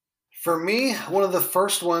Campbell? For me, one of the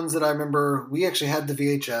first ones that I remember, we actually had the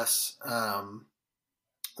VHS,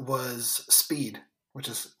 was Speed, which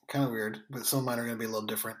is kind of weird, but some of mine are going to be a little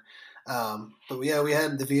different. But yeah, we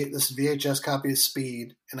had this VHS copy of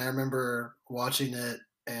Speed, and I remember watching it,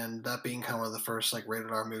 and that being kind of one of the first like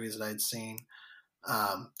rated R movies that I'd seen.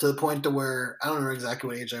 To the point to where I don't remember exactly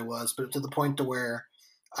what age I was, but to the point to where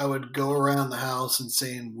I would go around the house and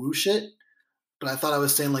saying "whoosh it," but I thought I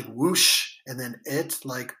was saying like "whoosh" and then "it,"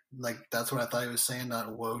 like that's what I thought he was saying,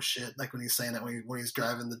 not "whoa shit," like when he's saying that when he's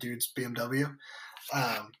driving the dude's BMW.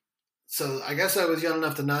 So I guess I was young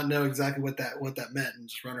enough to not know exactly what that meant and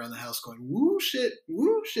just run around the house going "whoosh it,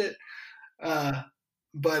 whoosh it."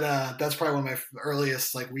 But that's probably one of my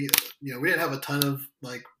earliest, like we didn't have a ton of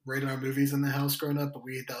like rated R movies in the house growing up, but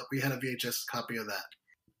we had a VHS copy of that.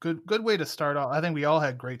 Good way to start off. I think we all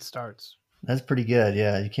had great starts. That's pretty good.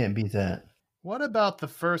 Yeah, you can't beat that. What about the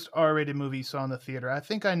first R-rated movie you saw in the theater? I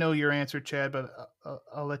think I know your answer, Chad, but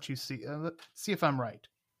I'll let you see. See if I'm right.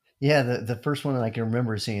 Yeah, the first one that I can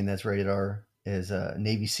remember seeing that's rated R is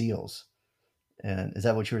Navy SEALs. And is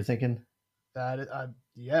that what you were thinking?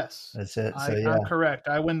 Yes. That's it. So I'm correct.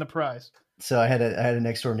 I win the prize. So I had a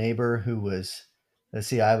next door neighbor who was, let's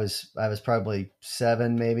see, I was probably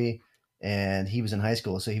 7 maybe, and he was in high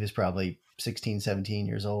school, so he was probably 16, 17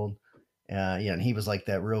 years old. And he was like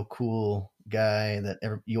that real cool guy that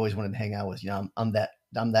you always wanted to hang out with. I'm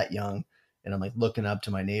that young, and I'm like looking up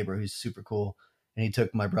to my neighbor who's super cool. And he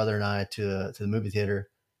took my brother and I to the movie theater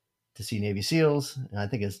to see Navy SEALs. And I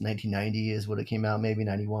think it's 1990 is what it came out, maybe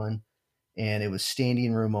 91. And it was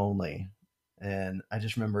standing room only. And I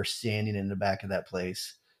just remember standing in the back of that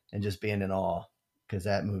place and just being in awe because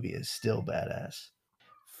that movie is still badass.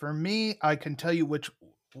 For me, I can tell you which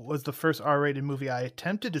was the first R-rated movie I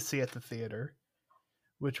attempted to see at the theater,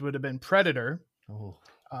 which would have been Predator. Oh.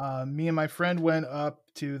 Me and my friend went up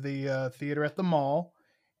to the theater at the mall,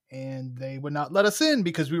 and they would not let us in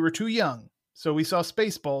because we were too young. So we saw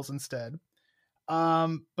Spaceballs instead.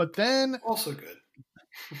 But then... Also good.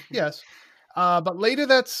 Yes. But later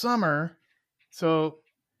that summer... So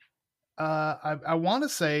I want to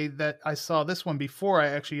say that I saw this one before I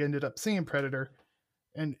actually ended up seeing Predator.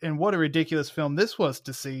 And what a ridiculous film this was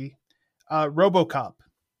to see. RoboCop.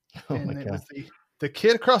 Oh and my it God. was the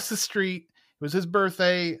kid across the street. It was his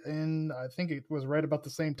birthday, and I think it was right about the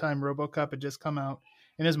same time RoboCop had just come out.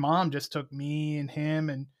 And his mom just took me and him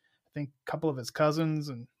and I think a couple of his cousins,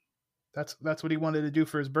 and that's what he wanted to do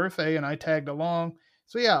for his birthday, and I tagged along.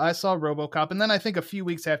 So yeah, I saw RoboCop, and then I think a few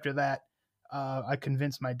weeks after that, I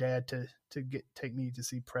convinced my dad to take me to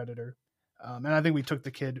see Predator, and I think we took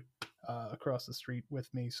the kid across the street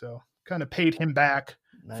with me, so kind of paid him back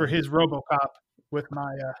for his RoboCop with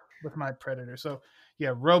my Predator. So yeah,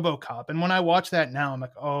 RoboCop. And when I watch that now, I'm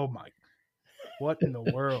like, oh my, what in the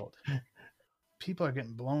world? People are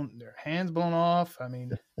getting their hands blown off. I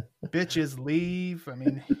mean, bitches leave. I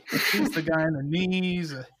mean, he shoots the guy in the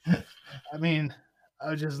knees. I mean, I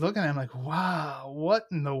was just looking at him like, wow, what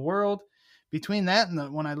in the world? Between that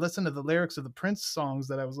and when I listened to the lyrics of the Prince songs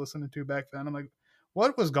that I was listening to back then, I'm like,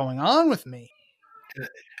 what was going on with me?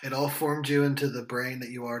 It all formed you into the brain that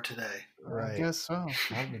you are today. Right. I guess so.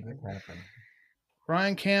 How did that happen?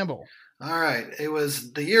 Ryan Campbell. All right.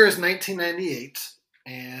 The year is 1998,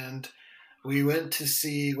 and we went to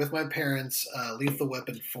see, with my parents, Lethal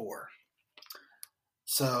Weapon 4.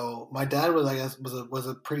 So my dad was, I guess, was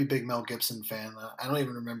a pretty big Mel Gibson fan. I don't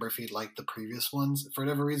even remember if he liked the previous ones. For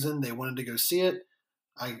whatever reason, they wanted to go see it.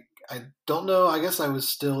 I don't know. I guess I was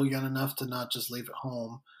still young enough to not just leave it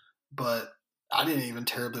home, but I didn't even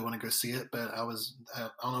terribly want to go see it. But I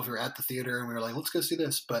don't know if we were at the theater and we were like, let's go see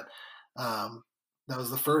this. But that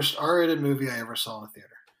was the first R-rated movie I ever saw in a theater.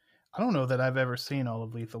 I don't know that I've ever seen all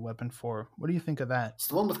of Lethal Weapon 4. What do you think of that? It's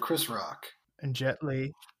the one with Chris Rock and Jet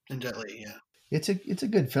Li. Yeah. It's a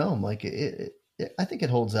good film. Like I think it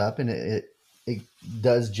holds up, and it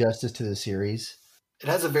does justice to the series. It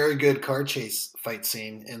has a very good car chase fight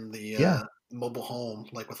scene in the mobile home,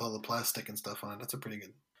 like with all the plastic and stuff on it. That's a pretty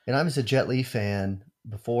good. And I was a Jet Li fan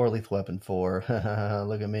before Lethal Weapon 4.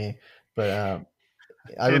 Look at me. But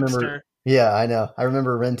I remember. Yeah, I know. I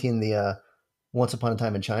remember renting the Once Upon a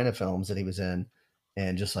Time in China films that he was in,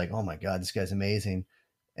 and just like, oh my God, this guy's amazing.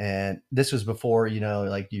 And this was before,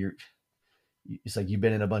 like it's like you've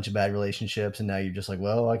been in a bunch of bad relationships, and now you're just like,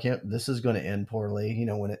 well, I can't. This is going to end poorly,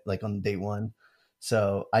 when it, like, on date one.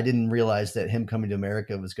 So I didn't realize that him coming to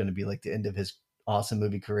America was going to be like the end of his awesome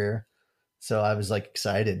movie career. So I was like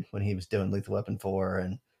excited when he was doing Lethal Weapon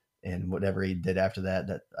 4 and whatever he did after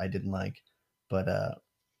that I didn't like. But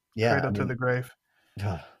yeah, Cradle to the grave.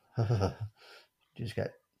 just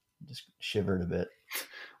shivered a bit.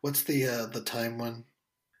 What's the time one?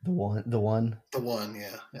 The one.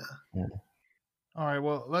 Yeah. All right,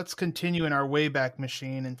 well, let's continue in our Wayback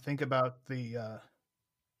Machine and think about the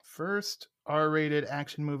first R-rated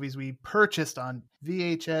action movies we purchased on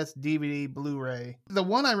VHS, DVD, Blu-ray. The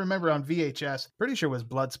one I remember on VHS, pretty sure was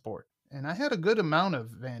Bloodsport. And I had a good amount of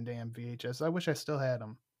Van Damme VHS. I wish I still had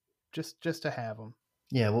them, just to have them.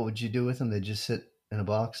 Yeah, what would you do with them? They just sit in a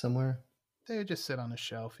box somewhere? They would just sit on a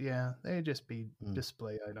shelf, yeah. They'd just be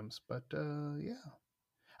display items, but yeah.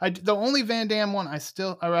 The only Van Damme one I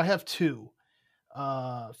have two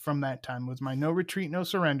from that time was my No Retreat, No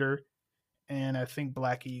Surrender, and I think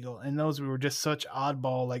Black Eagle. And those were just such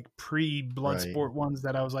oddball, like pre-Bloodsport ones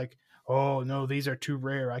that I was like, oh no, these are too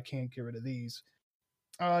rare. I can't get rid of these.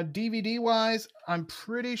 DVD wise, I'm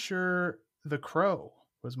pretty sure The Crow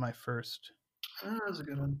was my first. Oh, that was a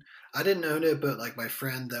good one. I didn't own it, but like my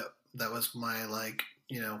friend that was my, like,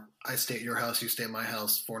 I stay at your house, you stay at my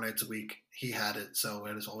house 4 nights a week. He had it, so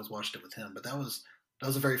I just always watched it with him. But that was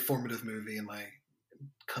a very formative movie in my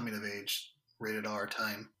coming of age rated R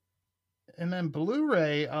time. And then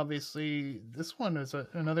Blu-ray, obviously, this one is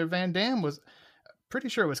another Van Damme. Was pretty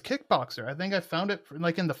sure it was Kickboxer. I think I found it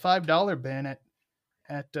like in the $5 bin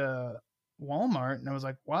at Walmart, and I was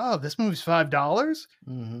like, wow, this movie's $5.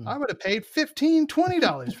 Mm-hmm. I would have paid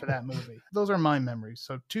 $15-$20 for that movie. Those are my memories.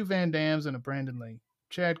 So 2 Van Dammes and a Brandon Lee.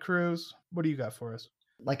 Chad Cruz, what do you got for us?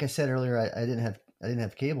 Like I said earlier, I didn't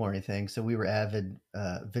have cable or anything, so we were avid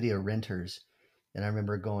video renters. And I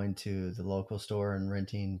remember going to the local store and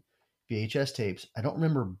renting VHS tapes. I don't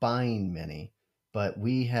remember buying many, but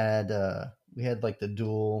we had like the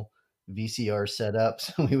dual VCR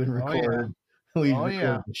setups. We would record. We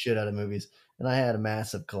record the shit out of movies, and I had a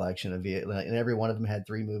massive collection of VHS, and every one of them had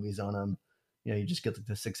 3 movies on them. You just get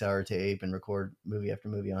the 6-hour tape and record movie after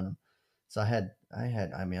movie on them. So I had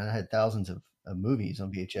thousands of movies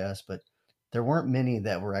on VHS, but there weren't many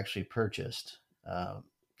that were actually purchased.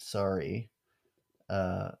 Sorry.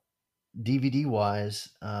 DVD wise,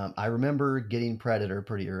 I remember getting Predator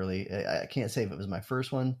pretty early. I can't say if it was my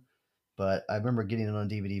first one, but I remember getting it on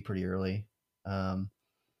DVD pretty early.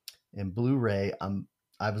 And Blu-ray,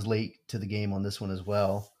 I was late to the game on this one as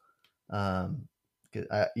well. You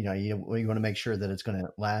want to make sure that it's going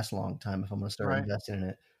to last a long time if I'm going to start investing in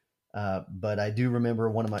it. But I do remember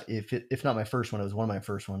one of my, if not my first one, it was one of my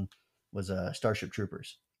first one was Starship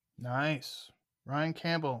Troopers. Nice. Ryan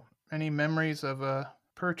Campbell, any memories of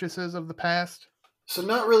purchases of the past? So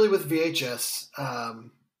not really with VHS.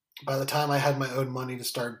 By the time I had my own money to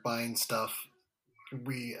start buying stuff, I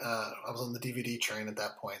was on the DVD train at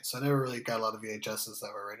that point, so I never really got a lot of VHSs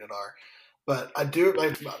that were rated R. But I do,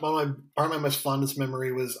 like, part of my most fondest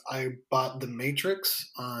memory was I bought The Matrix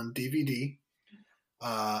on DVD.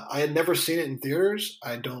 I had never seen it in theaters.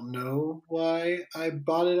 I don't know why I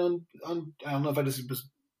bought it on. I don't know if I just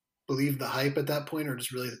believed the hype at that point or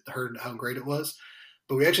just really heard how great it was.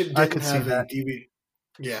 But we actually didn't have a DVD.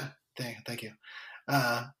 Yeah, thank you.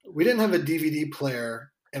 We didn't have a DVD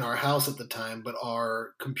player in our house at the time, but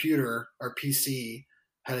our computer, our PC,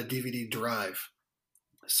 had a DVD drive.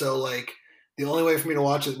 So, like, the only way for me to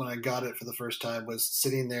watch it when I got it for the first time was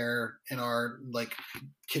sitting there in our, like,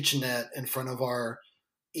 kitchenette in front of our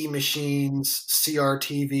E-machines,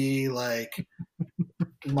 CRTV, like,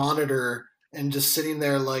 monitor, and just sitting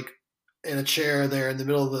there, like, in a chair there in the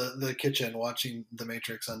middle of the kitchen watching The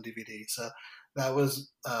Matrix on DVD. So that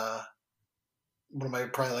was one of my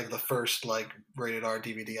probably like the first like rated R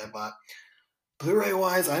DVD I bought. Blu-ray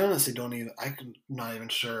wise, I honestly I'm not even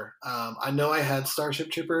sure. I know I had Starship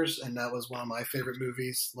Troopers, and that was one of my favorite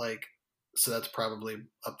movies. Like, so that's probably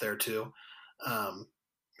up there too,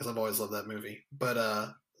 because I've always loved that movie.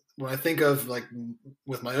 But when I think of like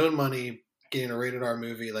with my own money getting a rated R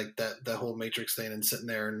movie, like that whole Matrix thing, and sitting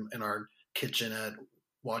there in our kitchen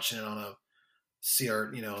watching it on a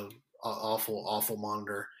CR, awful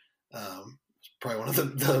monitor, it's probably one of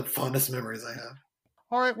the fondest memories I have.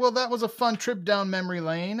 All right, well, that was a fun trip down memory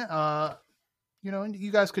lane.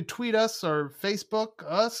 You guys could tweet us or Facebook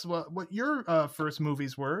us what your first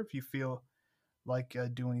movies were, if you feel like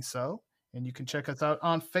doing so. And you can check us out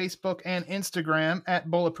on Facebook and Instagram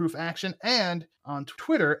at Bulletproof Action, and on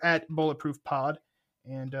Twitter at Bulletproof Pod.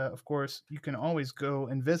 And of course, you can always go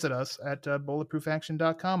and visit us at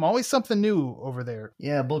bulletproofaction.com. Always something new over there.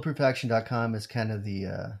 Yeah, bulletproofaction.com is kind of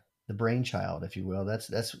the brainchild, if you will.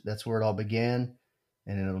 That's where it all began.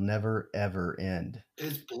 And it'll never ever end.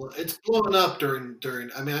 It's blowing up during.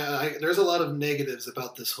 I mean, there's a lot of negatives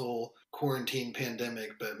about this whole quarantine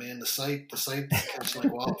pandemic, but man, the site catches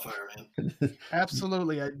like wildfire, man.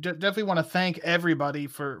 Absolutely, I definitely want to thank everybody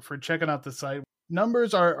for checking out the site.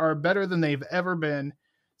 Numbers are better than they've ever been,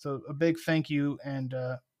 so a big thank you, and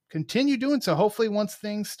continue doing so. Hopefully, once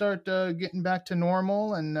things start getting back to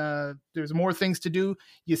normal and there's more things to do,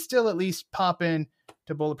 you still at least pop in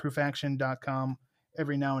to bulletproofaction.com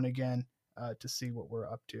every now and again to see what we're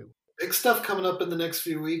up to. Big stuff coming up in the next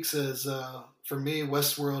few weeks is, for me,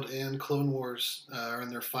 Westworld and Clone Wars are in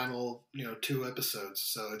their final 2 episodes.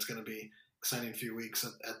 So it's going to be exciting few weeks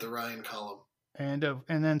at the Ryan column. And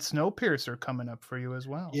then Snowpiercer coming up for you as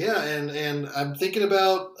well. Yeah, and I'm thinking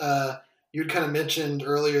about, you'd kind of mentioned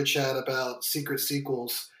earlier, Chad, about secret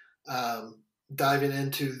sequels, diving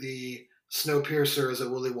into the Snowpiercer as a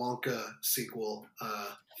Willy Wonka sequel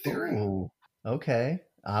theory. Oh. Okay,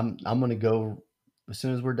 I'm gonna go as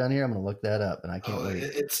soon as we're done here. I'm gonna look that up, and I can't wait.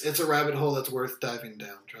 It's a rabbit hole that's worth diving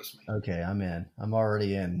down. Trust me. Okay, I'm in. I'm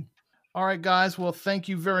already in. All right, guys. Well, thank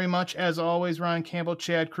you very much as always, Ryan Campbell,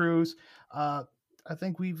 Chad Cruz. I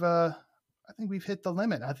think we've hit the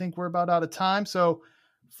limit. I think we're about out of time. So,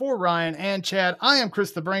 for Ryan and Chad, I am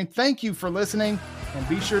Chris the Brain. Thank you for listening, and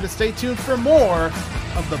be sure to stay tuned for more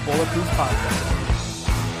of the Bulletproof Podcast.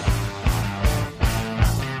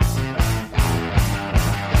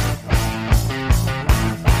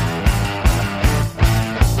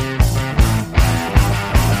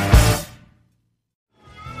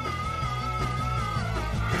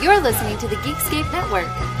 You're listening to the Geekscape Network.